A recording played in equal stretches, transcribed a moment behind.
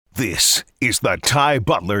This is the Ty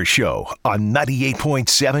Butler Show on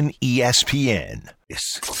 98.7 ESPN.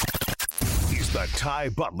 This is the Ty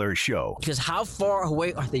Butler Show. Because how far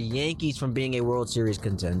away are the Yankees from being a World Series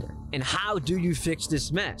contender? And how do you fix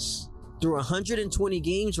this mess? Through 120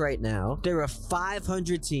 games right now, they're a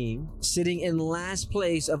 500 team sitting in last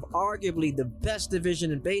place of arguably the best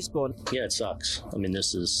division in baseball. Yeah, it sucks. I mean,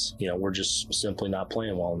 this is, we're just simply not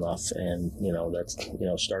playing well enough. And,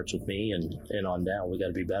 that's, starts with me and on down. We got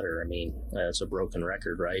to be better. I mean, it's a broken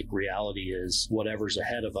record, right? Reality is whatever's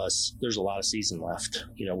ahead of us, there's a lot of season left.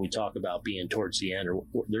 We talk about being towards the end, or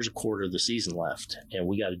there's a quarter of the season left, and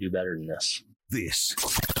we got to do better than this. This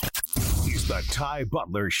is the Ty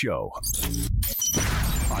Butler Show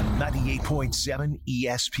on 98.7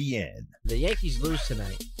 ESPN. The Yankees lose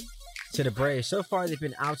tonight to the Braves. So far, they've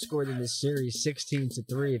been outscored in this series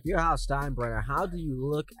 16-3. If you're Hal Steinbrenner, how do you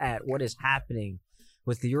look at what is happening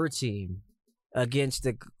with your team against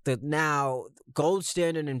the now gold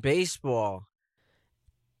standard in baseball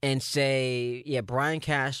and say, yeah, Brian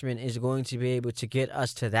Cashman is going to be able to get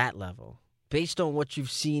us to that level based on what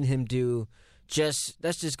you've seen him do?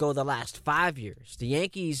 Let's just go the last 5 years. The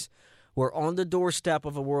Yankees were on the doorstep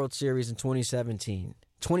of a World Series in 2017.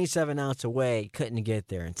 27 outs away, couldn't get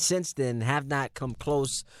there. And since then, have not come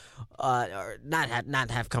close, or not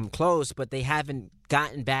have come close, but they haven't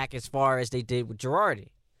gotten back as far as they did with Girardi.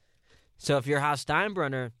 So if you're Hal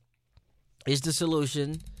Steinbrenner, is the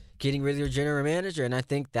solution getting rid of your general manager? And I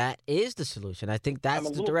think that is the solution. I think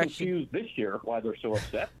that's the direction. I'm a little confused this year why they're so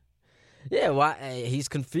upset. Yeah, why he's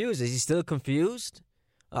confused. Is he still confused?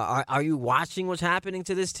 Are you watching what's happening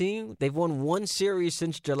to this team? They've won one series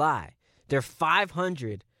since July. They're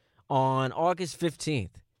 500 on August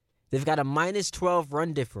 15th. They've got a minus 12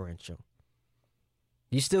 run differential.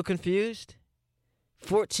 You still confused?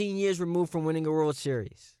 14 years removed from winning a World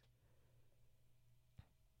Series.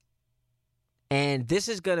 And this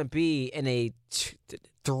is going to be in a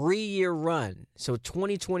 3-year run. So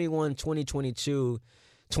 2021, 2022,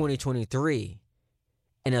 2023.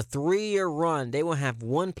 In a 3-year run, they will have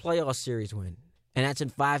one playoff series win. And that's in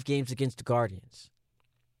 5 games against the Guardians.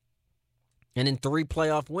 And in 3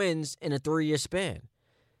 playoff wins in a 3-year span.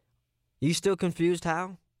 You still confused,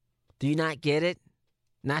 Hal? Do you not get it?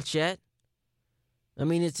 Not yet? I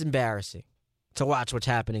mean, it's embarrassing to watch what's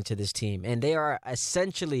happening to this team. And they are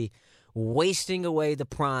essentially wasting away the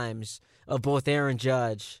primes of both Aaron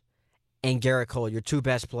Judge and Garrett Cole, your 2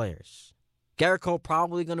 best players. Garrett Cole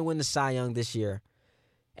probably going to win the Cy Young this year.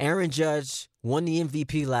 Aaron Judge won the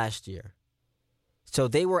MVP last year. So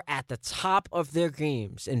they were at the top of their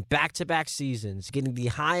games in back-to-back seasons, getting the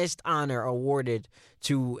highest honor awarded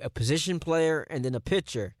to a position player and then a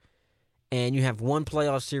pitcher. And you have one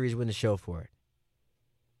playoff series win to show for it.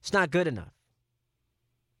 It's not good enough.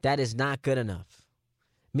 That is not good enough.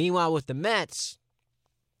 Meanwhile, with the Mets,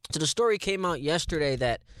 so the story came out yesterday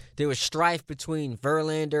that there was strife between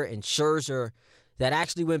Verlander and Scherzer that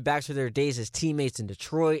actually went back to their days as teammates in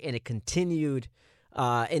Detroit, and it continued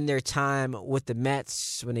in their time with the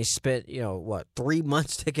Mets when they spent, 3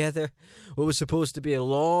 months together. What was supposed to be a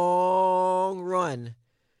long run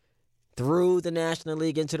through the National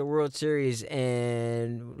League into the World Series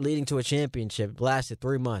and leading to a championship. It lasted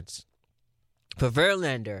 3 months. But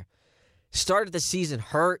Verlander started the season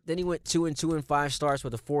hurt. Then he went 2-2 in 5 starts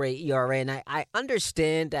with a 4.8 ERA. And I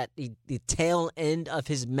understand that the tail end of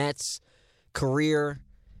his Mets career,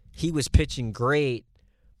 he was pitching great.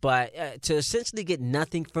 But to essentially get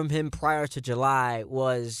nothing from him prior to July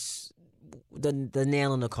was the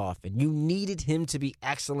nail in the coffin. You needed him to be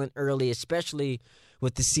excellent early, especially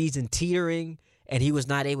with the season teetering, and he was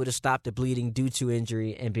not able to stop the bleeding due to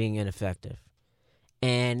injury and being ineffective.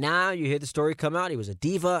 And now you hear the story come out. He was a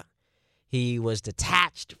diva. He was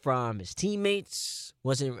detached from his teammates,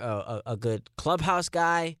 wasn't a good clubhouse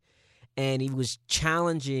guy, and he was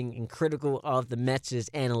challenging and critical of the Mets'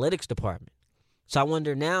 analytics department. So I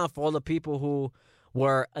wonder now if all the people who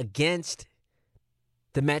were against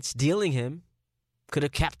the Mets dealing him could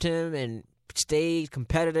have kept him and stayed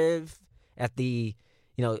competitive at the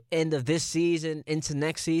end of this season into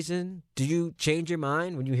next season. Do you change your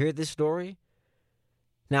mind when you hear this story?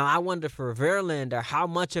 Now, I wonder for Verlander how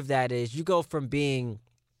much of that is you go from being,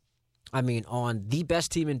 on the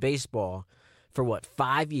best team in baseball for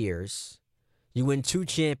 5 years. You win 2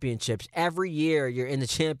 championships. Every year you're in the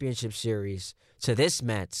championship series. To this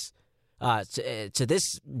Mets, to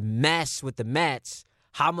this mess with the Mets,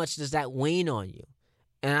 how much does that wane on you?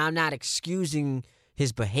 And I'm not excusing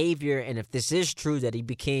his behavior, and if this is true that he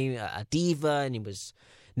became a diva and he was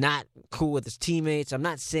not cool with his teammates, I'm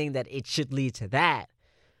not saying that it should lead to that.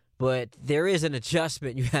 But there is an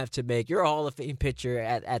adjustment you have to make. You're a Hall of Fame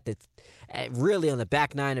pitcher really on the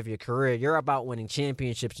back nine of your career. You're about winning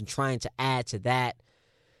championships and trying to add to that.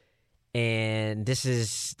 And this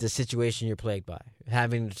is the situation you're plagued by,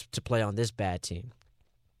 having to play on this bad team.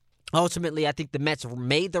 Ultimately, I think the Mets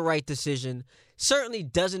made the right decision. Certainly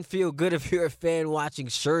doesn't feel good if you're a fan watching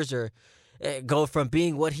Scherzer go from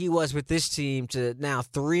being what he was with this team to now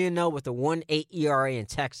 3-0 with a 1.8 ERA in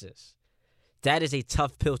Texas. That is a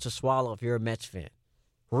tough pill to swallow if you're a Mets fan.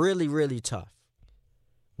 Really, really tough.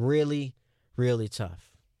 Really, really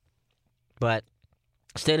tough. But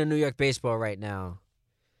state of New York baseball right now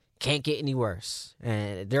can't get any worse.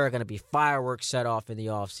 And there are going to be fireworks set off in the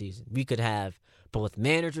offseason. We could have both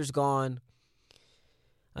managers gone.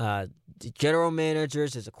 The general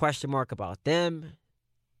managers, there's a question mark about them.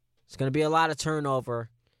 It's going to be a lot of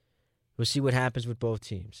turnover. We'll see what happens with both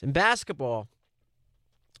teams. In basketball,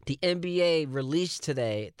 the NBA released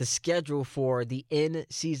today the schedule for the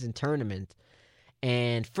in-season tournament.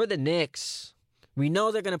 And for the Knicks, we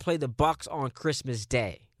know they're going to play the Bucks on Christmas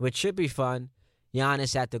Day, which should be fun.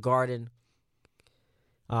 Giannis at the Garden.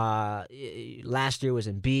 Last year was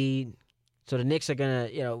Embiid. So the Knicks are going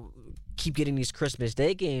to, keep getting these Christmas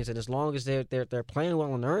Day games, and as long as they're playing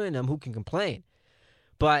well and earning them, who can complain?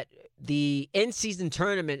 But the in-season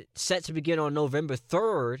tournament set to begin on November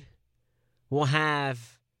 3rd will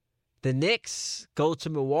have the Knicks go to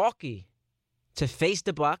Milwaukee to face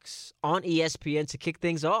the Bucks on ESPN to kick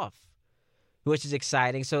things off, which is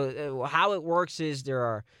exciting. So how it works is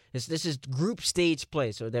this is group stage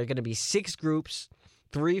play. So there are going to be 6 groups,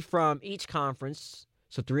 3 from each conference.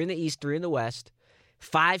 So 3 in the East, 3 in the West.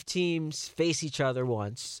 5 teams face each other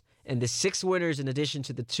once. And the 6 winners, in addition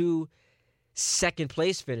to the 2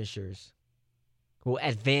 second-place finishers, will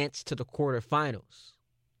advance to the quarterfinals.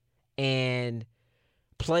 And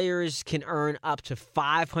players can earn up to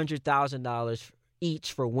 $500,000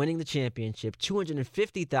 each for winning the championship,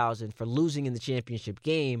 $250,000 for losing in the championship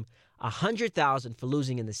game, $100,000 for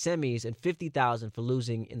losing in the semis, and $50,000 for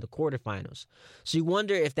losing in the quarterfinals. So you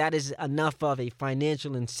wonder if that is enough of a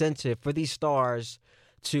financial incentive for these stars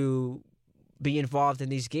to be involved in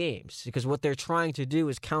these games, because what they're trying to do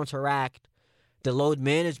is counteract the load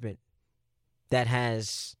management that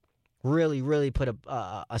has really, really put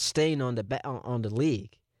a stain on the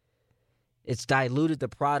league. It's diluted the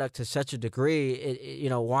product to such a degree.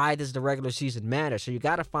 Why does the regular season matter? So you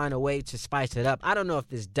got to find a way to spice it up. I don't know if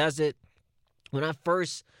this does it. When I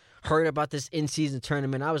first heard about this in-season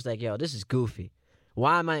tournament, I was like, this is goofy.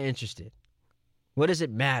 Why am I interested? What does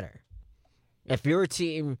it matter? If you're a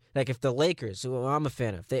team, like if the Lakers, who I'm a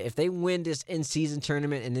fan of, if they win this in-season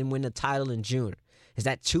tournament and then win the title in June, is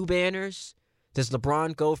that 2 banners? Does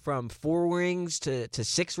LeBron go from 4 rings to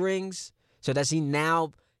 6 rings? So does he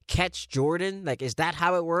now catch Jordan? Like, is that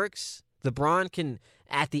how it works? LeBron can,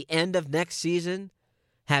 at the end of next season,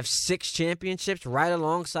 have 6 championships right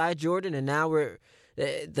alongside Jordan, and now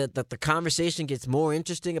the conversation gets more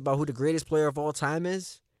interesting about who the greatest player of all time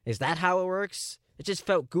is? Is that how it works? It just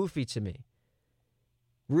felt goofy to me.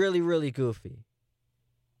 Really, really goofy.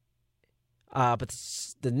 But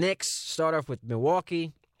the Knicks start off with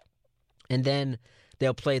Milwaukee, and then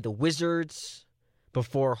they'll play the Wizards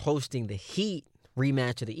before hosting the Heat,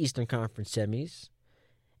 rematch of the Eastern Conference semis.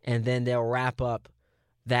 And then they'll wrap up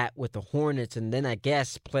that with the Hornets, and then I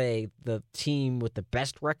guess play the team with the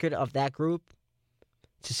best record of that group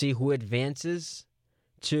to see who advances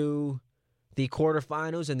to the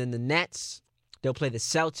quarterfinals. And then the Nets, they'll play the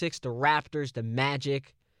Celtics, the Raptors, the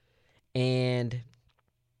Magic, and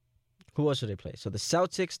who else do they play? So the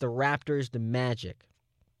Celtics, the Raptors, the Magic.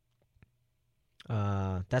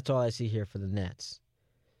 That's all I see here for the Nets.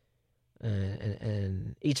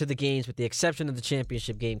 And each of the games, with the exception of the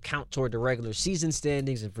championship game, count toward the regular season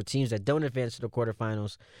standings. And for teams that don't advance to the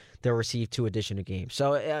quarterfinals, they'll receive 2 additional games.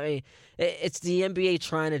 So, I mean, it's the NBA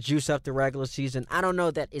trying to juice up the regular season. I don't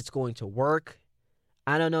know that it's going to work.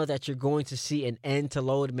 I don't know that you're going to see an end to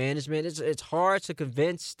load management. It's hard to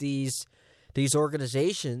convince these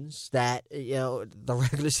organizations that the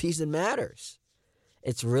regular season matters.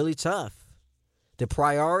 It's really tough. The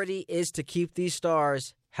priority is to keep these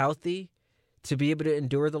stars healthy to be able to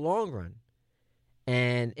endure the long run.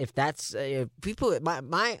 And if that's people,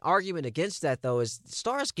 my argument against that, though, is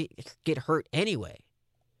stars get hurt anyway.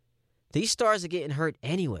 These stars are getting hurt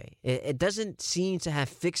anyway. It doesn't seem to have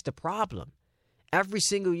fixed the problem. Every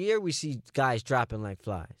single year we see guys dropping like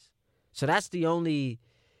flies. So that's the only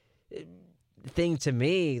thing to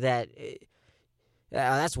me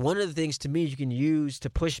that's one of the things to me you can use to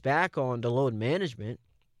push back on the load management.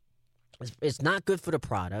 It's not good for the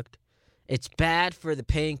product. It's bad for the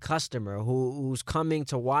paying customer who's coming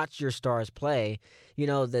to watch your stars play. You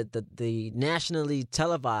know, the nationally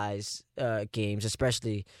televised games,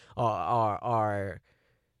 especially, are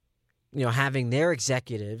having their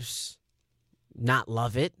executives not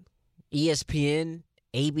love it. ESPN,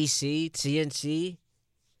 ABC, TNT,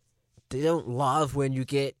 they don't love when you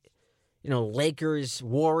get, Lakers,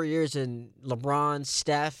 Warriors, and LeBron,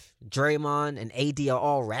 Steph, Draymond, and AD are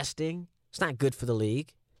all resting. It's not good for the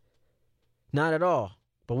league. Not at all.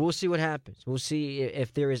 But we'll see what happens. We'll see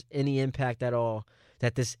if there is any impact at all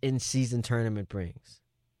that this in-season tournament brings.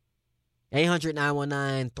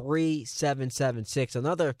 800-919-3776.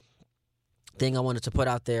 Another thing I wanted to put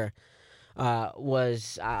out there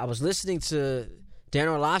was I was listening to Dan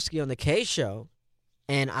Orlovsky on the K Show,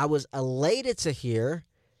 and I was elated to hear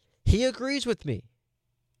he agrees with me.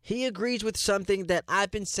 He agrees with something that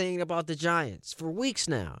I've been saying about the Giants for weeks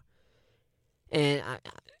now. And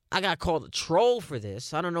I got called a troll for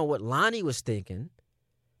this. I don't know what Lonnie was thinking,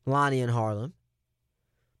 Lonnie in Harlem.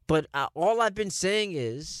 But all I've been saying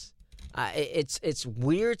is it's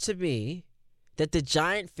weird to me that the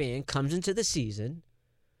Giant fan comes into the season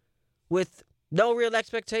with no real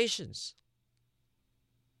expectations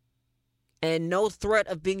and no threat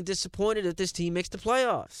of being disappointed if this team makes the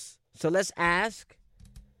playoffs. So let's ask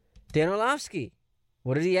Dan Orlovsky,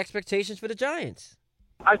 what are the expectations for the Giants?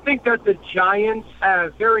 I think that the Giants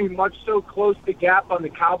have very much so closed the gap on the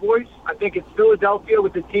Cowboys. I think it's Philadelphia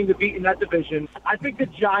with the team to beat in that division. I think the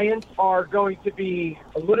Giants are going to be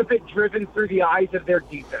a little bit driven through the eyes of their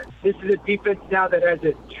defense. This is a defense now that has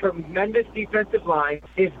a tremendous defensive line.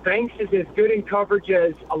 If Banks is as good in coverage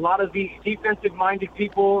as a lot of the defensive-minded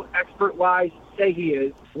people, expert-wise, say he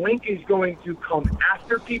is, Link is going to come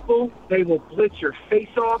after people. They will blitz your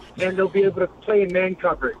face off, and they'll be able to play in man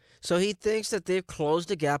coverage. So he thinks that they've closed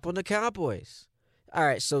the gap on the Cowboys. All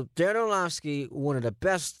right, so Dan Orlovsky, one of the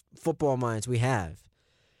best football minds we have,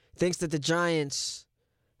 thinks that the Giants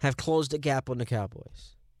have closed the gap on the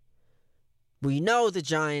Cowboys. We know the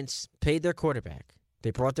Giants paid their quarterback.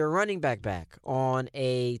 They brought their running back back on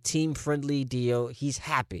a team-friendly deal. He's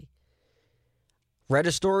happy. Read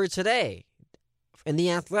a story today in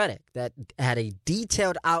The Athletic that had a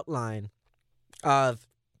detailed outline of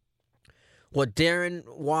what Darren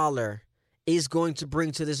Waller is going to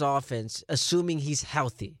bring to this offense, assuming he's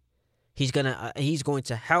healthy. He's going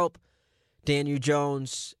to help Daniel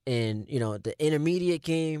Jones in, the intermediate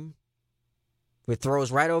game with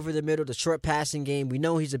throws right over the middle, the short passing game. We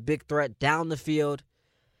know he's a big threat down the field.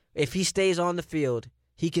 If he stays on the field,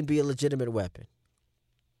 he can be a legitimate weapon.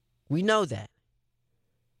 We know that.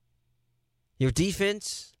 Your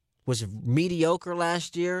defense was mediocre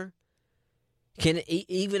last year.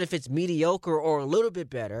 Even if it's mediocre or a little bit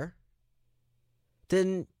better,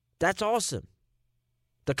 then that's awesome.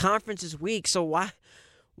 The conference is weak, so why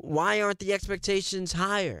aren't the expectations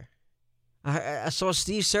higher? I saw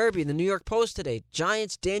Steve Serby in the New York Post today.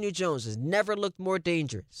 Giants' Daniel Jones has never looked more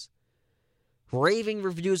dangerous. Raving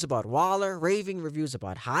reviews about Waller, raving reviews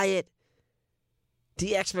about Hyatt.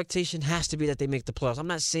 The expectation has to be that they make the playoffs. I'm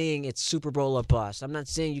not saying it's Super Bowl or bust. I'm not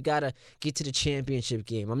saying you got to get to the championship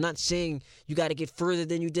game. I'm not saying you got to get further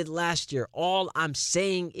than you did last year. All I'm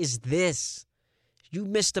saying is this. You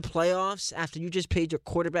missed the playoffs after you just paid your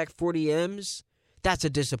quarterback 40 M's. That's a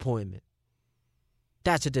disappointment.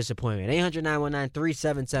 That's a disappointment.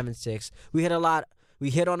 800-919-3776. We hit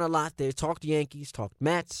on a lot there. Talked Yankees, talked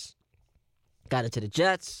Mets. Got into the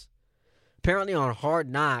Jets. Apparently on Hard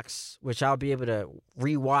Knocks, which I'll be able to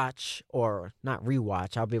rewatch, or not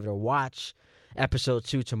rewatch, I'll be able to watch episode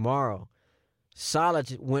 2 tomorrow.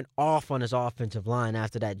 Saleh went off on his offensive line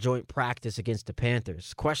after that joint practice against the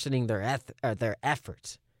Panthers, questioning their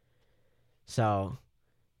efforts. So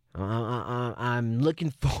I'm looking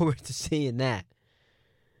forward to seeing that.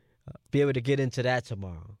 Be able to get into that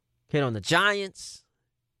tomorrow. Hit on the Giants,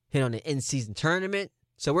 hit on the in-season tournament.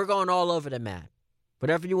 So we're going all over the map.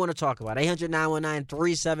 Whatever you want to talk about.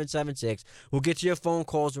 800-919-3776. We'll get to your phone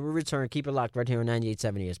calls when we return. Keep it locked right here on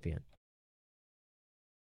 98.7 ESPN.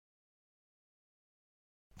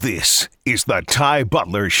 This is the Ty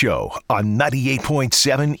Butler Show on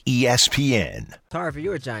 98.7 ESPN. Harvey,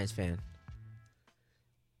 you're a Giants fan.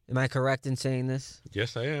 Am I correct in saying this?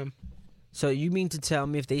 Yes, I am. So you mean to tell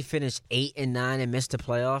me if they finish 8-9 and miss the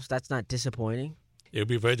playoffs, that's not disappointing? It would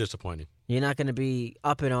be very disappointing. You're not going to be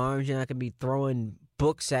up in arms. You're not going to be throwing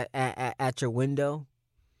books at your window.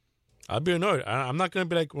 I'll be annoyed. I'm not going to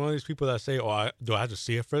be like one of these people that say, do I have to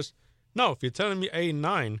see it first? No, if you're telling me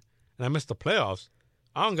 8-9 and I missed the playoffs,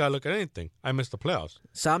 I don't got to look at anything. I missed the playoffs.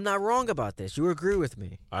 So I'm not wrong about this. You agree with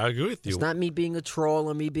me. I agree with you. It's not me being a troll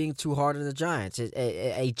or me being too hard on the Giants.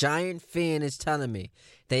 A Giant fan is telling me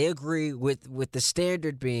they agree with the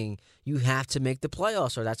standard being you have to make the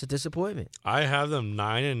playoffs or that's a disappointment. I have them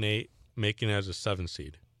 9-8, making it as a 7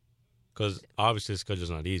 seed. Because obviously the schedule's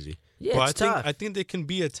not easy. Yeah, but it's tough. I think they can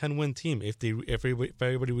be a 10-win team if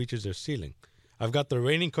everybody reaches their ceiling. I've got the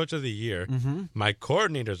reigning coach of the year. Mm-hmm. My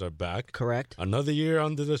coordinators are back. Correct. Another year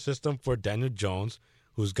under the system for Daniel Jones,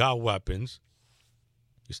 who's got weapons.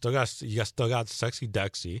 You still got Sexy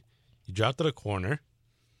Dexy. You drafted a corner.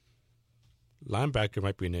 Linebacker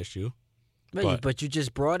might be an issue. But you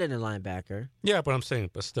just brought in a linebacker. Yeah, but I'm saying,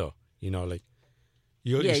 but still,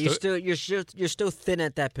 you're still thin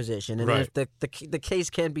at that position, and Right. if the case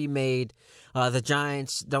can be made, the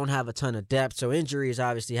Giants don't have a ton of depth, so injuries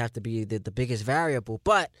obviously have to be the biggest variable.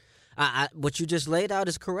 But what you just laid out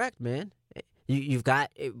is correct, man. You've got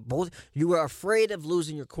both. You were afraid of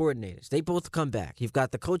losing your coordinators. They both come back. You've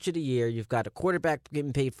got the coach of the year. You've got a quarterback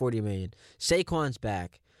getting paid $40 million. Saquon's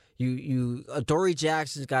back. Dory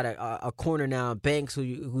Jackson's got a corner now, Banks,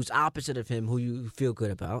 who's opposite of him, who you feel good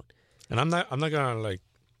about. And I'm not gonna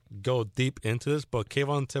go deep into this, but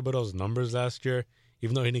Kayvon Thibodeau's numbers last year,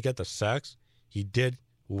 even though he didn't get the sacks, he did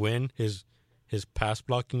win his pass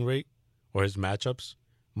blocking rate or his matchups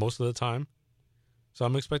most of the time. So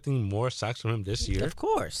I'm expecting more sacks from him this year. Of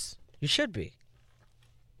course, you should be.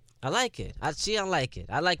 I like it. I like it.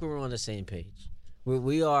 I like when we're on the same page.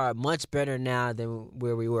 We are much better now than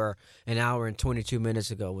where we were an hour and 22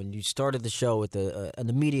 minutes ago when you started the show with an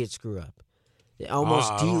immediate screw up. It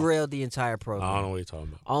almost derailed the entire program. I don't know what you're talking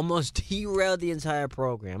about. Almost derailed the entire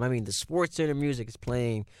program. I mean, the Sports Center music is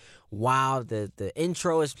playing. Wow, the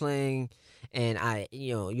intro is playing, and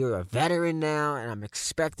you're a veteran now, and I'm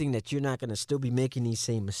expecting that you're not going to still be making these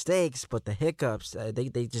same mistakes, but the hiccups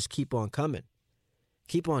they just keep on coming,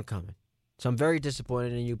 So I'm very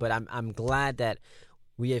disappointed in you, but I'm glad that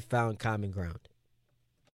we have found common ground.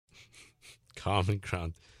 Common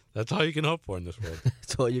ground. That's all you can hope for in this world.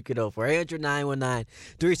 That's all you can hope for.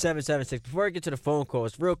 800-919-3776. Before I get to the phone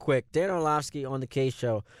calls, real quick, Dan Orlovsky on the K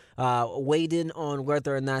Show weighed in on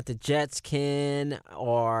whether or not the Jets can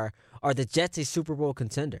or are the Jets a Super Bowl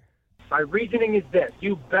contender? My reasoning is this.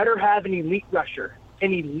 You better have an elite rusher.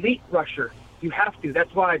 An elite rusher. You have to.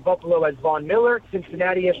 That's why Buffalo has Von Miller,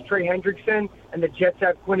 Cincinnati has Trey Hendrickson, and the Jets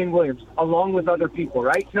have Quinnen Williams, along with other people,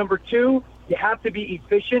 right? Number two, you have to be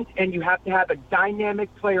efficient, and you have to have a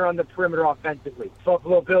dynamic player on the perimeter offensively.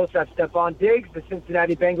 Buffalo Bills have Stephon Diggs. The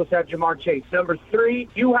Cincinnati Bengals have Jamar Chase. Number three,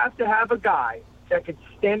 you have to have a guy that can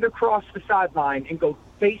stand across the sideline and go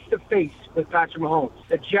face-to-face with Patrick Mahomes.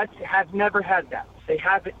 The Jets have never had that. They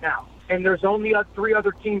have it now. And there's only two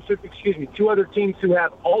other teams who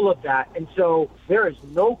have all of that. And so there is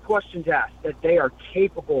no questions asked that they are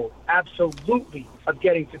capable, absolutely, of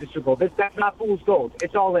getting to the Super Bowl. That's not fool's gold.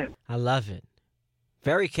 It's all in. I love it.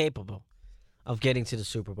 Very capable of getting to the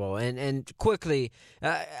Super Bowl. And quickly,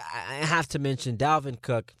 I have to mention Dalvin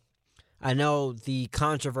Cook. I know the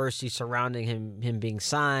controversy surrounding him being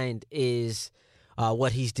signed is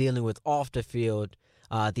what he's dealing with off the field.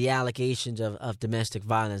 The allegations of domestic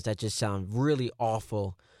violence that just sound really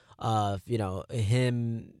awful. Of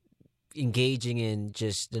him engaging in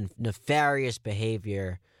just nefarious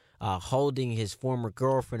behavior, holding his former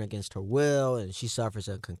girlfriend against her will, and she suffers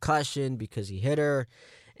a concussion because he hit her,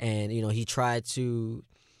 and he tried to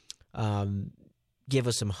give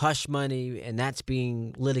us some hush money, and that's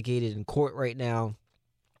being litigated in court right now.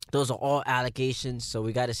 Those are all allegations, so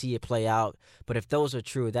we got to see it play out. But if those are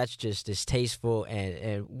true, that's just distasteful,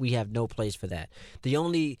 and we have no place for that. The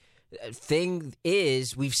only thing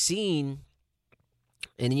is we've seen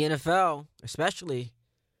in the NFL, especially,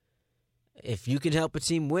 if you can help a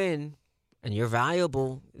team win and you're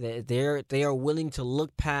valuable, they are willing to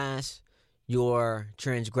look past your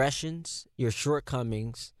transgressions, your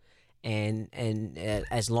shortcomings, and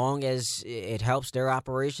as long as it helps their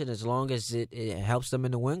operation, as long as it helps them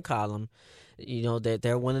in the win column,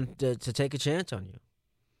 they're willing to take a chance on you.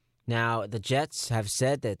 Now, the Jets have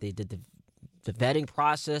said that they did the vetting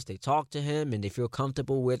process. They talked to him, and they feel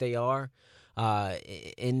comfortable where they are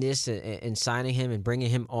in this and signing him and bringing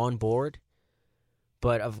him on board.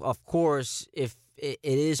 But, of course, if it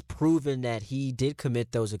is proven that he did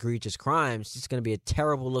commit those egregious crimes, it's going to be a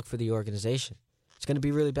terrible look for the organization. It's going to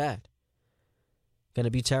be really bad. Going to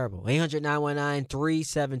be terrible.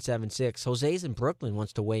 800-919-3776. Jose's in Brooklyn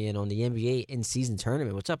wants to weigh in on the NBA in-season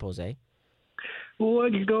tournament. What's up, Jose?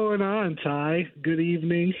 What's going on, Ty? Good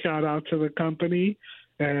evening. Shout out to the company.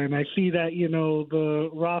 And I see that, the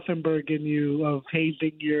Rothenberg in you of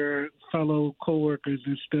hazing your fellow coworkers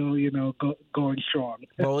is still, going strong.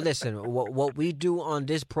 Well, listen, what we do on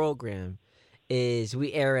this program is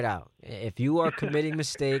we air it out. If you are committing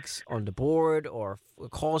mistakes on the board or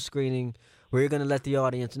call screening, we're going to let the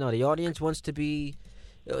audience know. The audience wants to be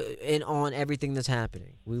in on everything that's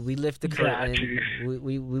happening. We lift the curtain.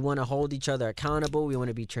 We want to hold each other accountable. We want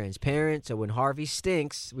to be transparent. So when Harvey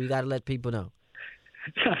stinks, we got to let people know.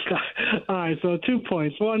 All right, so 2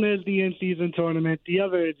 points. One is the in-season tournament. The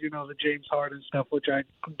other is, the James Harden stuff, which I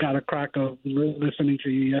got a crack of listening to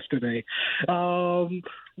you yesterday. The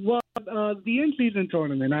in-season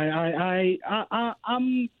tournament,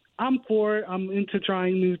 I'm for it. I'm into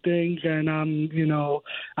trying new things, and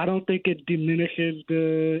I don't think it diminishes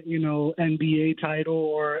the NBA title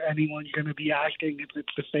or anyone's going to be asking if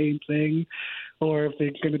it's the same thing or if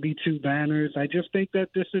it's going to be two banners. I just think that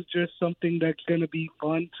this is just something that's going to be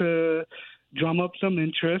fun to drum up some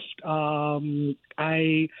interest.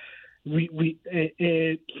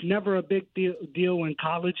 It's never a big deal when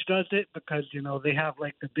college does it because they have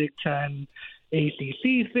like the Big Ten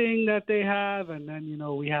ACC thing that they have, and then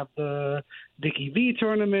we have the Dickie V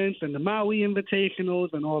tournaments and the Maui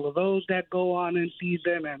Invitationals and all of those that go on in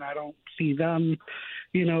season, and I don't see them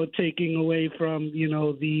taking away from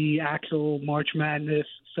the actual March Madness.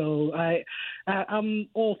 So I'm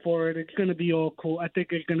all for it. It's going to be all cool. I think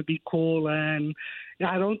it's going to be cool, and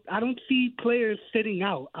I don't see players sitting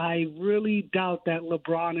out. I really doubt that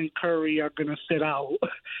LeBron and Curry are going to sit out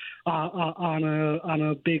on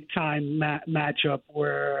a big time matchup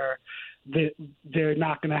where they're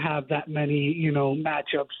not going to have that many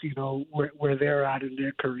matchups where they're at in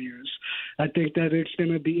their careers. I think that it's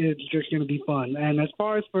just going to be fun. And as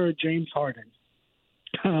far as for James Harden,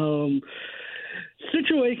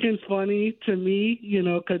 situation's funny to me,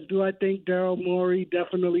 because do I think Daryl Morey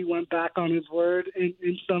definitely went back on his word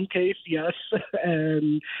in some case? Yes.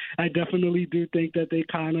 And I definitely do think that they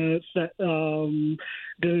kind of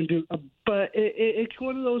didn't do. But it's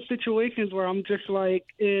one of those situations where I'm just like,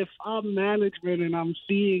 if I'm management and I'm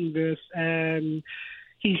seeing this and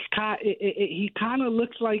he kind of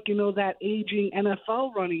looks like, that aging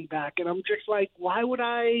NFL running back. And I'm just like, why would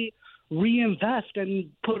I reinvest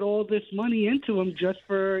and put all this money into him just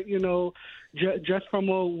for, just from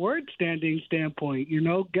a word standpoint?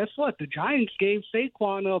 Guess what? The Giants gave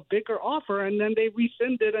Saquon a bigger offer, and then they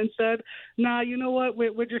rescinded and said, nah, you know what?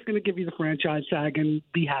 We're just going to give you the franchise tag and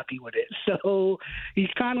be happy with it. So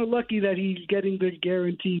he's kind of lucky that he's getting the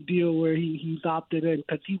guaranteed deal where he's opted in,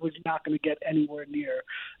 because he was not going to get anywhere near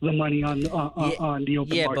the money on the open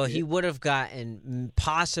market. Yeah, but he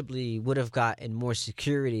possibly would have gotten more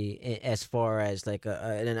security as far as like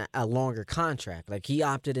a longer contract. Like he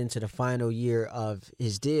opted into the final year of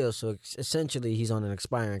his deal, so essentially he's on an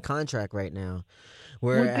expiring contract right now.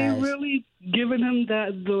 Whereas, were they really giving him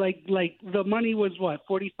that? Like the money was what,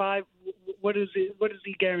 45? What is it? What is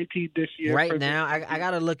he guaranteed this year? Right now, I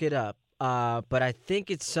gotta look it up. But I think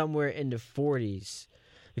it's somewhere in the 40s.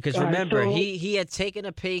 Because remember, he had taken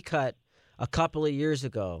a pay cut a couple of years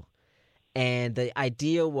ago. And the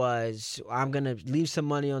idea was, I'm gonna leave some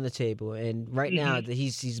money on the table. And right now,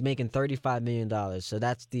 he's making $35 million. So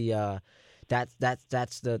that's the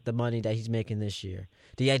the money that he's making this year.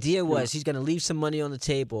 The idea was he's gonna leave some money on the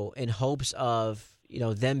table in hopes of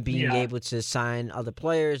them being able to sign other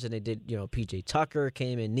players, and they did. PJ Tucker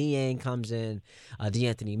came in, Niang comes in,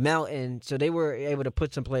 DeAnthony Melton. So they were able to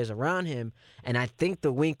put some players around him. And I think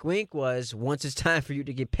the wink was, once it's time for you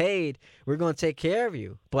to get paid, we're going to take care of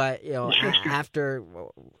you. But after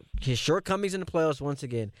his shortcomings in the playoffs once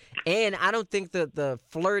again, and I don't think that the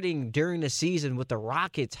flirting during the season with the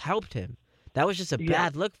Rockets helped him. That was just a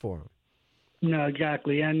bad look for him. No,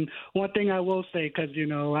 exactly. And one thing I will say, because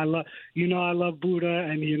I love Buddha,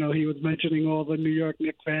 and he was mentioning all the New York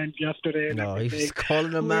Knicks fans yesterday. And he was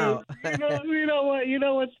calling them out. You know what?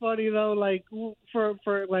 What's funny though? Like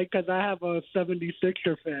because I have a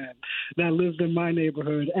 76er fan that lives in my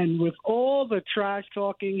neighborhood, and with all the trash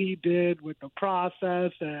talking he did with the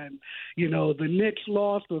process, and the Knicks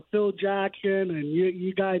lost with Phil Jackson, and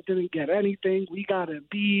you guys didn't get anything. We got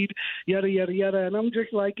Embiid, yada yada yada, and I'm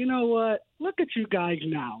just like, you know what? Look at you guys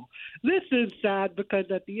now. This is sad because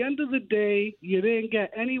at the end of the day, you didn't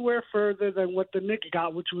get anywhere further than what the Knicks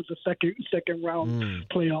got, which was a second round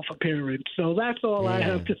playoff appearance. So that's all I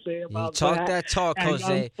have to say about that. Talk that talk,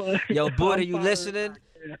 Jose. Yo, Buddha, you listening?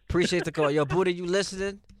 Appreciate the call. Yo, Buddha, you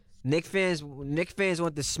listening? Knicks fans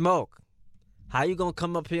want the smoke. How you gonna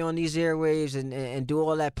come up here on these airwaves and do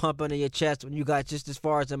all that pump under your chest when you got just as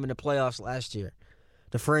far as them in the playoffs last year?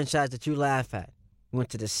 The franchise that you laugh at went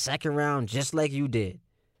to the second round just like you did.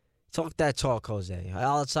 Talk that talk, Jose.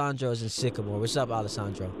 Alessandro's in Sycamore. What's up,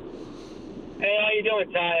 Alessandro? you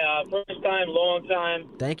doing, Ty? First time, long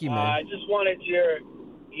time. Thank you, man. I just wanted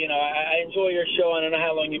I enjoy your show. I don't know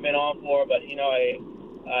how long you've been on for, but,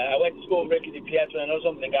 I went to school with Ricky DiPietro. I know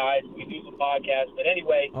some of the guys. We do some podcasts. But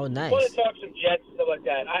anyway, Oh, nice. I want to talk some Jets and stuff like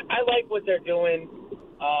that. I like what they're doing.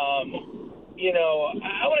 I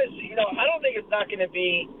want to see, I don't think it's not going to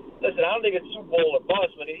be, listen, I don't think it's Super Bowl or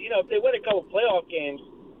bust, but, if they win a couple playoff games,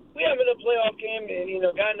 we haven't been in a playoff game in,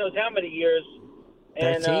 God knows how many years.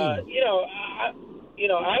 And, 13.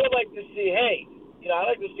 I would like to see, I'd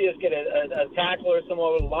like to see us get a tackler or some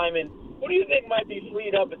other lineman. What do you think might be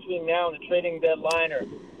freed up between now and the trading deadline, or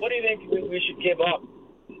what do you think we should give up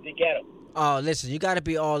to get him? Oh, listen, you got to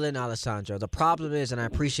be all in, Alessandro. The problem is, and I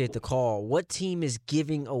appreciate the call, what team is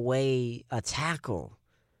giving away a tackle?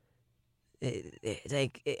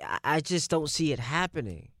 I just don't see it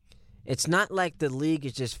happening. It's not like the league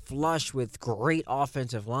is just flush with great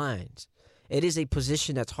offensive lines. It is a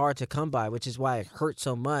position that's hard to come by, which is why it hurts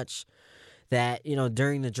so much that,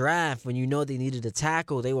 during the draft, when they needed a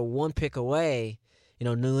tackle, they were one pick away.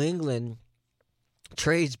 New England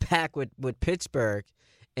trades back with Pittsburgh,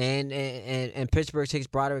 and Pittsburgh takes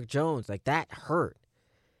Broderick Jones. Like, that hurt.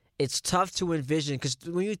 It's tough to envision, because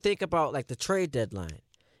when you think about, like, the trade deadline,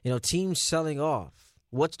 teams selling off.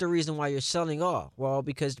 What's the reason why you're selling off? Well,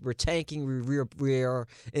 because we're tanking, we're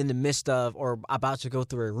in the midst of or about to go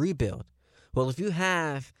through a rebuild. Well, if you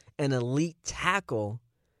have an elite tackle,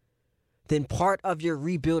 then part of your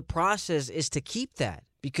rebuild process is to keep that,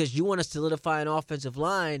 because you want to solidify an offensive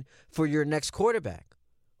line for your next quarterback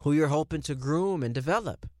who you're hoping to groom and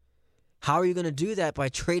develop. How are you going to do that? By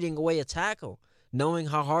trading away a tackle, knowing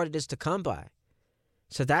how hard it is to come by.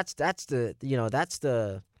 So that's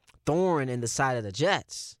the thorn in the side of the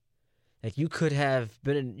Jets. Like, you could have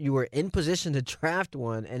you were in position to draft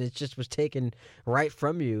one, and it just was taken right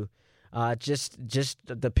from you, just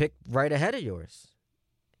the pick right ahead of yours.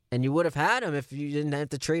 And you would have had him if you didn't have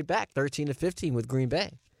to trade back 13-15 with Green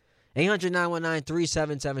Bay.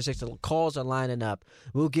 800-919-3776. The calls are lining up.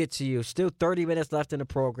 We'll get to you. Still 30 minutes left in the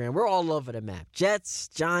program. We're all over the map. Jets,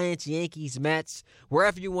 Giants, Yankees, Mets,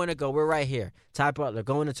 wherever you want to go, we're right here. Ty Butler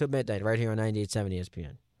going until midnight right here on 98.7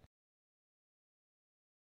 ESPN.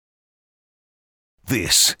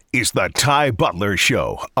 This is the Ty Butler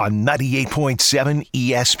Show on 98.7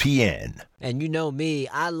 ESPN. And you know me,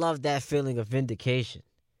 I love that feeling of vindication.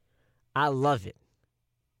 I love it.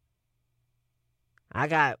 I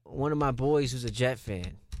got one of my boys who's a Jet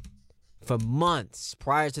fan for months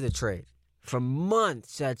prior to the trade. For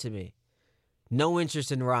months said to me, no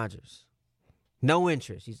interest in Rodgers. No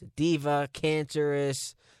interest. He's a diva,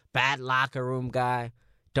 cancerous, bad locker room guy.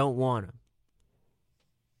 Don't want him.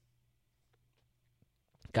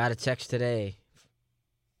 Got a text today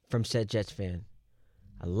from said Jets fan.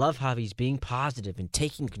 I love how he's being positive and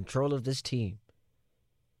taking control of this team.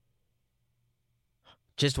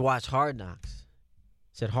 Just watch Hard Knocks.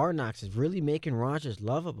 Said Hard Knocks is really making Rodgers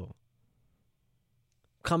lovable.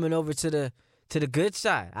 Coming over to the good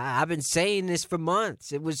side. I've been saying this for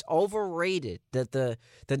months. It was overrated that the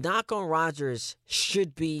knock on Rodgers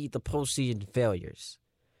should be the postseason failures.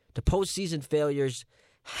 The postseason failures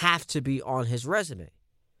have to be on his resume,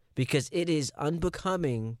 because it is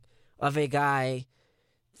unbecoming of a guy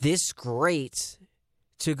this great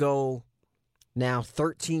to go now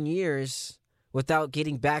 13 years without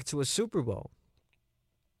getting back to a Super Bowl.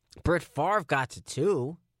 Brett Favre got to 2.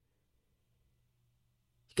 You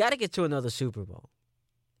got to get to another Super Bowl.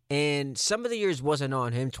 And some of the years wasn't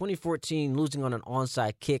on him. 2014, losing on an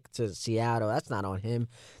onside kick to Seattle, that's not on him.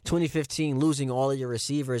 2015, losing all of your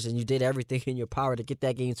receivers, and you did everything in your power to get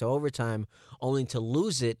that game to overtime, only to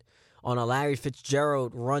lose it on a Larry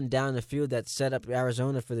Fitzgerald run down the field that set up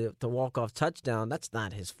Arizona for the walk-off touchdown. That's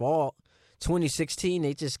not his fault. 2016,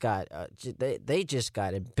 they just got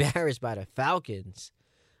embarrassed by the Falcons.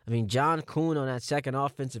 I mean, John Kuhn on that second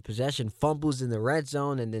offensive possession fumbles in the red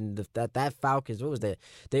zone, and then that Falcons,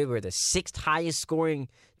 they were the 6th highest scoring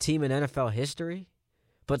team in NFL history.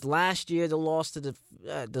 But last year, the loss to the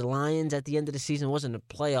Lions at the end of the season wasn't a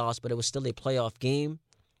playoffs, but it was still a playoff game.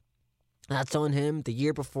 That's on him. The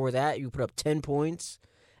year before that, you put up 10 points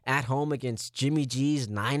at home against Jimmy G's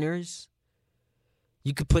Niners.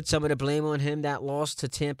 You could put some of the blame on him, that loss to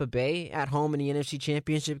Tampa Bay at home in the NFC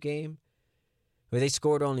Championship game, where they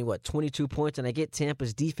scored only, 22 points. And I get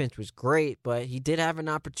Tampa's defense was great, but he did have an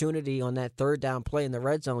opportunity on that third down play in the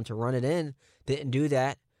red zone to run it in. Didn't do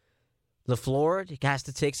that. LaFleur has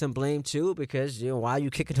to take some blame, too, because, why are you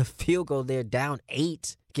kicking a field goal there down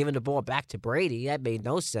 8, giving the ball back to Brady? That made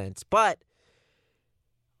no sense. But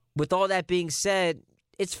with all that being said,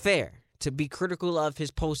 it's fair to be critical of his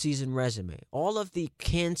postseason resume. All of the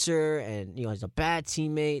cancer and, he's a bad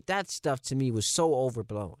teammate, that stuff to me was so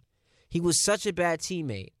overblown. He was such a bad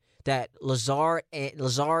teammate that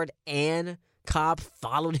Lazard and Cobb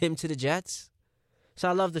followed him to the Jets. So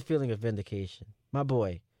I love the feeling of vindication. My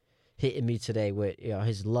boy hitting me today with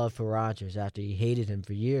his love for Rodgers after he hated him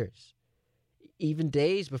for years, even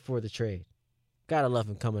days before the trade. Gotta love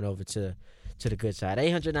him coming over to the good side.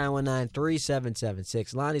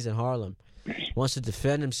 800-919-3776. Lonnie's in Harlem. Wants to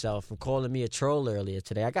defend himself from calling me a troll earlier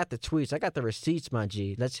today. I got the tweets. I got the receipts, my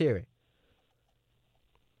G. Let's hear it.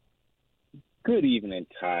 Good evening,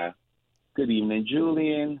 Ty. Good evening,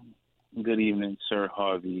 Julian. Good evening, Sir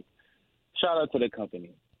Harvey. Shout out to the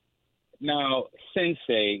company. Now,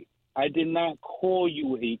 Sensei, I did not call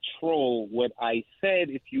you a troll. What I said,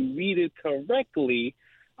 if you read it correctly,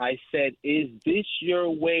 I said, is this your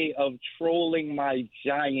way of trolling my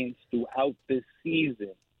Giants throughout the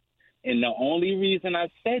season? And the only reason I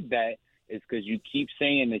said that is because you keep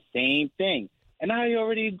saying the same thing. And I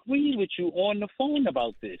already agreed with you on the phone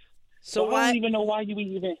about this. So why? I don't even know why you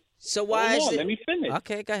even. So why is it? Let me finish.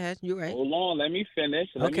 Okay, go ahead. You're right. Hold on, let me finish.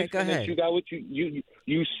 Go ahead. You got what you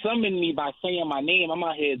summoned me by saying my name. I'm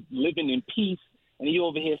out here living in peace, and you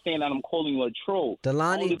over here saying that I'm calling you a troll. The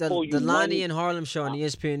Lonnie and Harlem show on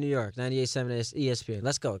ESPN New York, 98.7 ESPN.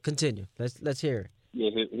 Let's go. Continue. Let's hear it. Yeah,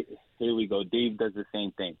 here we go. Dave does the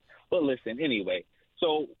same thing. But listen, anyway.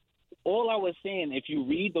 So all I was saying, if you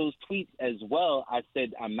read those tweets as well, I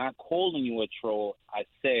said I'm not calling you a troll. I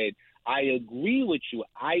said I agree with you.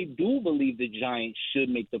 I do believe the Giants should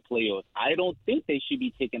make the playoffs. I don't think they should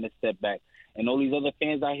be taking a step back. And all these other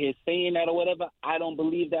fans out here saying that or whatever, I don't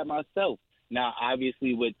believe that myself. Now,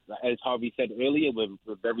 obviously, as Harvey said earlier, we're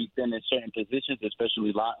very thin in certain positions,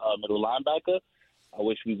 especially middle linebacker. I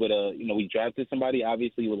wish we would have, we drafted somebody.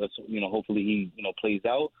 Obviously, hopefully he, plays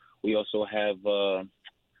out. We also have, I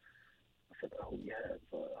forgot who we have,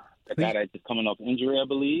 the guy that's just coming off injury, I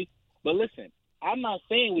believe. But listen, I'm not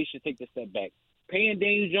saying we should take the step back. Paying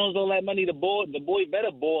Daniel Jones all that money, the boy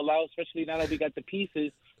better ball out, especially now that we got the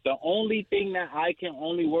pieces. The only thing that I can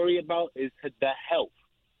only worry about is the health,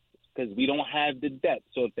 because we don't have the depth.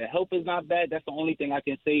 So if the health is not bad, that's the only thing I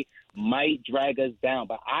can say might drag us down.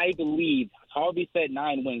 But I believe Harvey said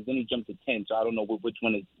 9 wins, then he jumped to 10. So I don't know which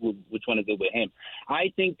one is it with him.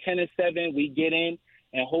 I think 10-7, we get in,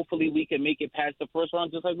 and hopefully we can make it past the first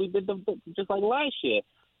round, just like we did just like last year.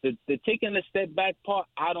 The taking a step back part,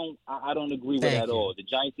 I don't agree with at all. The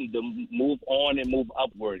Giants need to move on and move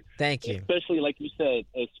upward. Thank you. Especially like you said,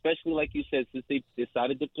 since they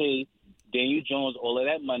decided to pay Daniel Jones all of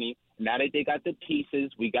that money. Now that they got the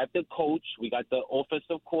pieces, we got the coach, we got the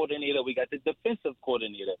offensive coordinator, we got the defensive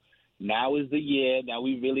coordinator. Now is the year. Now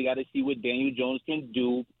we really got to see what Daniel Jones can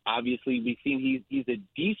do. Obviously, we've seen he's a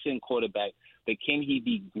decent quarterback, but can he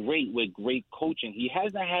be great with great coaching? He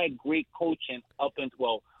hasn't had great coaching up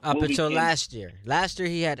until last year. Last year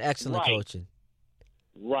he had excellent coaching.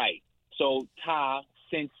 Right. So, Ta,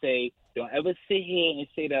 Sensei, don't ever sit here and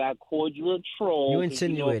say that I called you a troll. You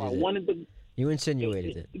insinuated it. You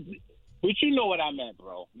insinuated it. But you know what I meant,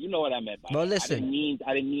 bro. You know what I meant by that. Listen.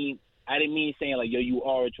 I didn't mean saying like, yo, you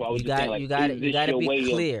are a troll. I was just saying like, you gotta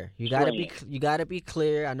be clear. You gotta be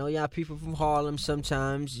clear. I know y'all people from Harlem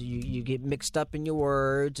sometimes you get mixed up in your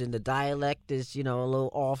words and the dialect is, a little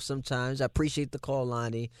off sometimes. I appreciate the call,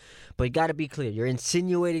 Lonnie. But you gotta be clear. You're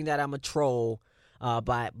insinuating that I'm a troll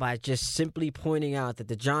by just simply pointing out that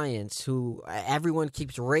the Giants, who everyone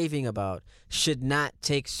keeps raving about, should not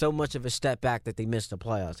take so much of a step back that they miss the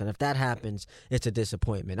playoffs. And if that happens, it's a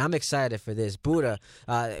disappointment. I'm excited for this. Buddha,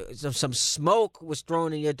 some smoke was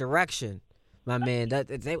thrown in your direction, my man.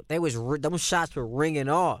 Those shots were ringing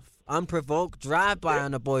off. Unprovoked drive-by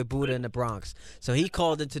on the boy Buddha in the Bronx. So he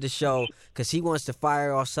called into the show because he wants to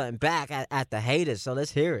fire off something back at the haters. So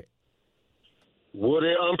let's hear it. Were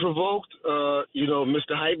they unprovoked, Mr.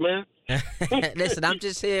 Hype Man? Listen, I'm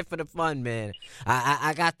just here for the fun, man.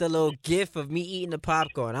 I got the little gif of me eating the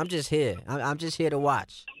popcorn. I'm just here. I'm just here to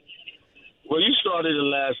watch. Well, you started it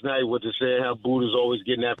last night with saying how Buddha's always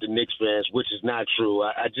getting after Knicks fans, which is not true.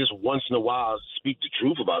 I just once in a while speak the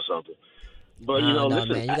truth about something. But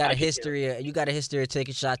listen, man, you got a history. You got a history of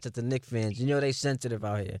taking shots at the Knicks fans. You know they sensitive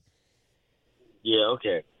out here. Yeah,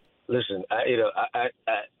 okay. Listen, I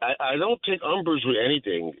don't take umbrage with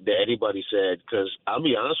anything that anybody said because I'll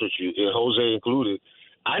be honest with you, and Jose included,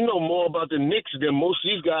 I know more about the Knicks than most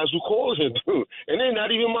of these guys who call him do, and they're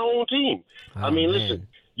not even my own team. Listen,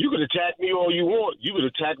 you could attack me all you want. You could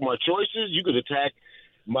attack my choices. You could attack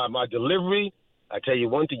my delivery. I tell you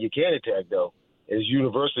one thing you can't attack, though, is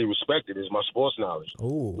universally respected, is my sports knowledge.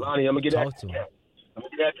 Ooh, Lonnie, I'm going to get at you. I'm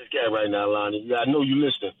looking at this cat right now, Lonnie. Yeah, I know you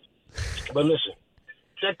listening. But listen,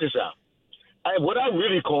 check this out. What I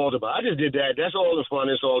really called about, I just did that. That's all in fun.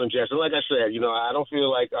 It's all in jest. And like I said, I don't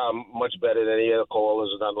feel like I'm much better than any other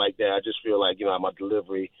callers or nothing like that. I just feel like, my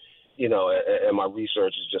delivery, and my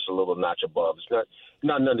research is just a little notch above. It's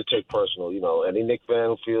not nothing to take personal, Any Knicks fan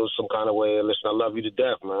who feels some kind of way, listen, I love you to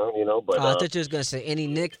death, man, But I thought you was going to say any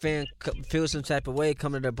Knicks fan feels some type of way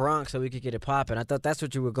coming to the Bronx so we could get it popping. I thought that's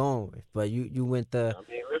what you were going with. But you went the... I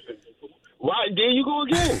mean, listen. Why? There you go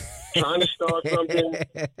again. Trying to start something,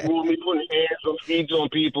 putting hands on feet on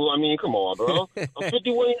people. I mean, come on, bro. I'm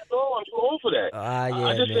 51 years old. I'm too old for that. Yeah,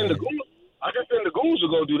 I just send the goons to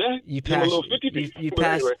go do that. You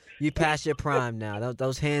pass your prime now.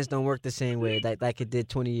 Those hands don't work the same way like it did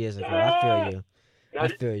 20 years ago. I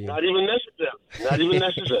feel you. Not even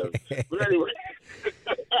necessary. But anyway,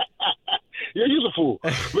 yeah, you're a fool.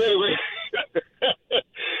 But anyway,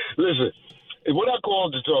 listen. What I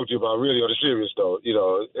called to talk to you about, really, on the serious though,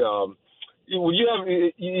 when you have,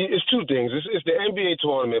 it's two things. It's the NBA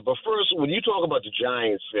tournament, but first, when you talk about the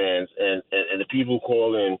Giants fans and the people who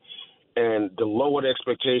call in and the lowered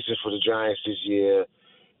expectations for the Giants this year,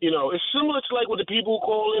 it's similar to like with the people who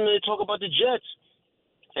call in and they talk about the Jets,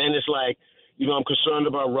 and it's like, I'm concerned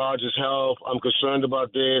about Rodgers' health. I'm concerned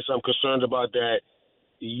about this. I'm concerned about that.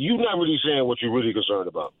 You're not really saying what you're really concerned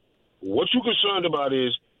about. What you're concerned about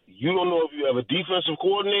is you don't know if you have a defensive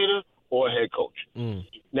coordinator or a head coach.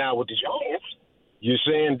 Now, with the Giants, you're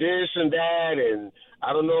saying this and that, and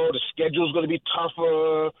I don't know, the schedule's going to be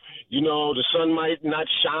tougher. The sun might not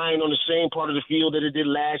shine on the same part of the field that it did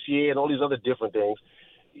last year and all these other different things.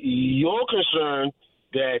 You're concerned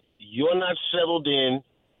that you're not settled in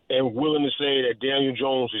and willing to say that Daniel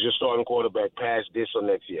Jones is your starting quarterback past this or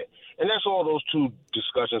next year. And that's all those two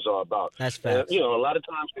discussions are about. That's facts. A lot of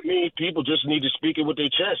times to me, people just need to speak it with their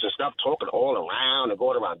chest and stop talking all around and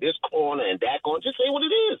going around this corner and that corner. Just say what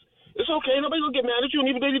it is. It's okay. Nobody's going to get mad at you. And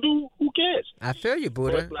even if they do, who cares? I feel you,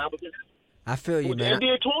 Buddha. I feel you, with man. The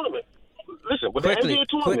NBA tournament. Listen, with quickly, the NBA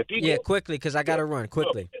tournament. People, quickly, because I got to run.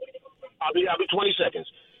 Quickly. I'll be 20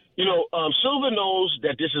 seconds. Silver knows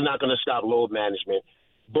that this is not going to stop load management.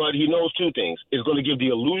 But he knows two things. It's going to give the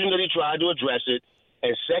illusion that he tried to address it.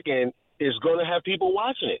 And second, it's going to have people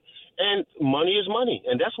watching it. And money is money.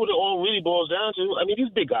 And that's what it all really boils down to. I mean, these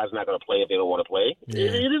big guys are not going to play if they don't want to play. Yeah.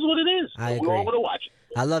 It is what it is. I agree. We're all going to watch it.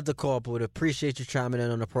 I love the call, Buddha. Appreciate you chiming in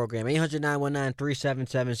on the program.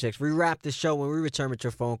 800-919-3776. We wrap the show when we return with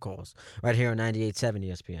your phone calls right here on 98.7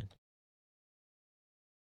 ESPN.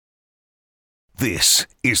 This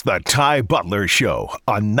is the Ty Butler Show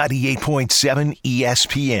on 98.7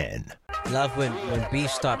 ESPN. Love when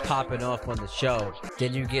beefs start popping off on the show.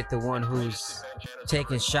 Then you get the one who's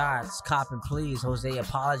taking shots, copping pleas. Jose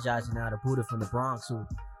apologizing now to Buddha from the Bronx, who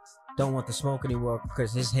don't want the smoke anymore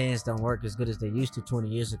because his hands don't work as good as they used to 20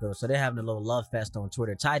 years ago. So they're having a little love fest on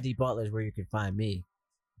Twitter. Ty D. Butler is where you can find me.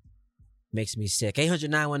 Makes me sick.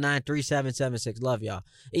 800-919-3776. Love y'all.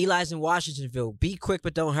 Eli's in Washingtonville. Be quick,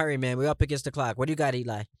 but don't hurry, man. We're up against the clock. What do you got,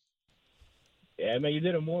 Eli? Yeah, man, you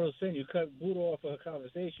did a mortal sin. You cut Buddha off of a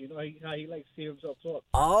conversation. You know how he likes to see himself talk.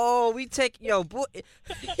 Oh, we take... Yo,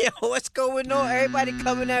 what's going on? Everybody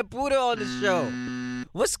coming at Buddha on the show.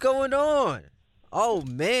 What's going on? Oh,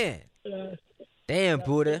 man. Damn,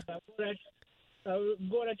 Buddha. I'm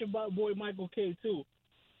going at your boy Michael K, too.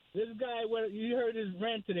 This guy, you heard his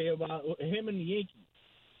rant today about him and the Yankees.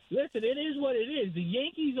 Listen, it is what it is. The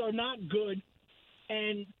Yankees are not good,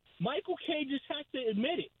 and Michael K just has to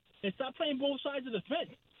admit it and stop playing both sides of the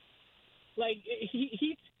fence. Like,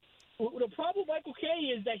 the problem with Michael K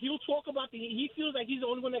is that he'll talk about he feels like he's the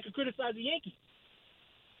only one that can criticize the Yankees.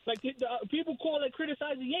 Like, people call it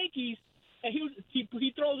criticize the Yankees, and he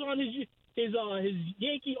throws on his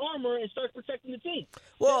Yankee armor and starts protecting the team.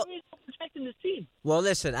 Well, protecting the team. Well,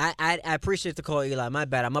 listen, I appreciate the call, Eli. My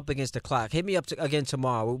bad. I'm up against the clock. Hit me up again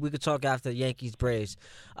tomorrow. We could talk after the Yankees Braves.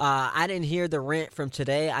 I didn't hear the rant from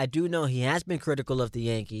today. I do know he has been critical of the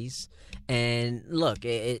Yankees, and look,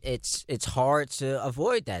 it's hard to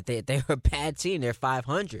avoid that. They're a bad team. They're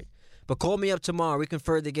 500. But call me up tomorrow. We can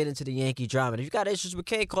further get into the Yankee drama. And if you got issues with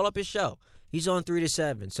K, call up his show. He's on 3 to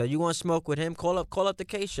 7. So you want to smoke with him? Call up the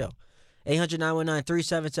K show.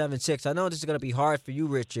 800-919-3776. I know this is going to be hard for you,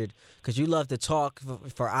 Richard, because you love to talk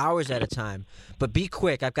for hours at a time. But be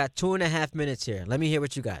quick. I've got 2.5 minutes here. Let me hear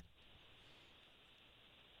what you got.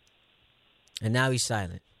 And now he's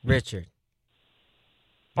silent. Richard.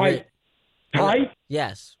 Hi. Hi?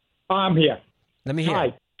 Yes. I'm here. Let me hear.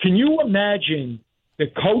 Hi. Can you imagine the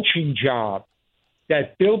coaching job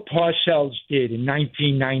that Bill Parcells did in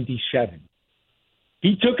 1997?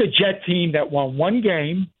 He took a Jet team that won one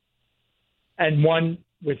game, and won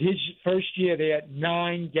with his first year there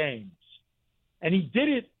 9 games. And he did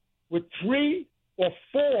it with 3 or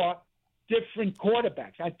 4 different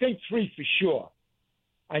quarterbacks. I think 3 for sure.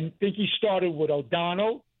 I think he started with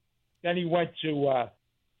O'Donnell, then he went to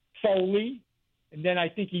Foley, and then I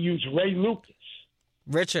think he used Ray Lucas.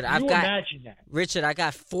 Richard, imagine that? Richard, I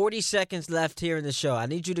got 40 seconds left here in the show. I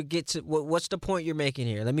need you to get to what's the point you're making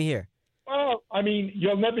here? Let me hear. Well, I mean,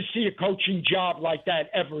 you'll never see a coaching job like that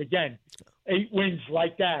ever again. 8 wins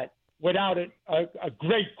like that without a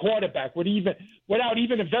great quarterback, without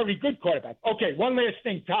even a very good quarterback. Okay, one last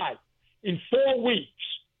thing, Ty. In 4 weeks,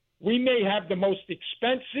 we may have the most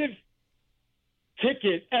expensive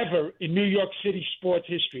ticket ever in New York City sports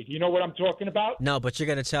history. Do you know what I'm talking about? No, but you're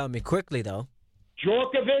going to tell me quickly, though.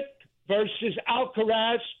 Djokovic versus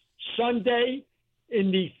Alcaraz Sunday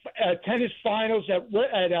in the tennis finals at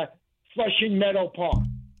Flushing Meadow Park.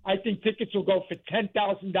 I think tickets will go for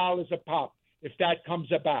 $10,000 a pop if that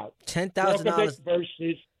comes about. $10,000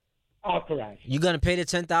 versus Alcaraz. You gonna pay the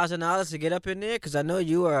 $10,000 to get up in there? Because I know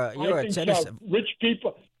you're a tennis. So. Rich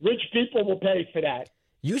people will pay for that.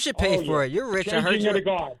 You should pay for it. You're rich. I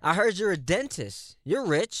heard you're a dentist. You're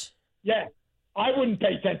rich. Yeah, I wouldn't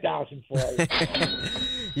pay $10,000 for it.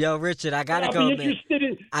 Yo, Richard, I gotta go, man.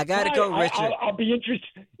 I gotta go, Richard. I'll be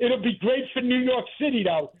interested. It'll be great for New York City,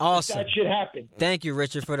 though. Awesome. If that should happen. Thank you,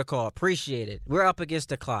 Richard, for the call. Appreciate it. We're up against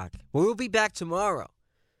the clock. We'll be back tomorrow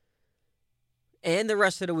and the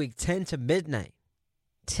rest of the week, 10 to midnight.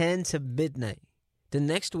 10 to midnight. The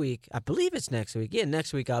next week, I believe it's next week. Yeah,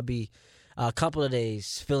 next week I'll be a couple of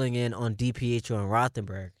days filling in on DPHO in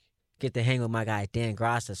Rothenburg. Get to hang with my guy, Dan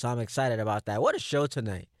Grassa, so I'm excited about that. What a show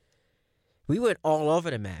tonight. We went all over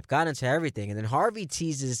the map, got into everything, and then Harvey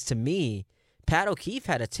teases to me, Pat O'Keefe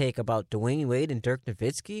had a take about Dwayne Wade and Dirk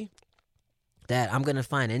Nowitzki that I'm going to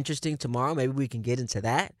find interesting tomorrow. Maybe we can get into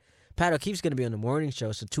that. Pat O'Keefe's going to be on the morning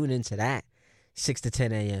show, so tune into that, 6 to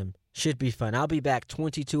 10 a.m. Should be fun. I'll be back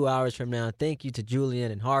 22 hours from now. Thank you to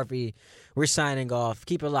Julian and Harvey. We're signing off.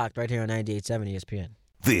 Keep it locked right here on 98.7 ESPN.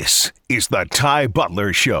 This is the Ty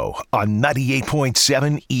Butler Show on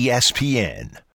 98.7 ESPN.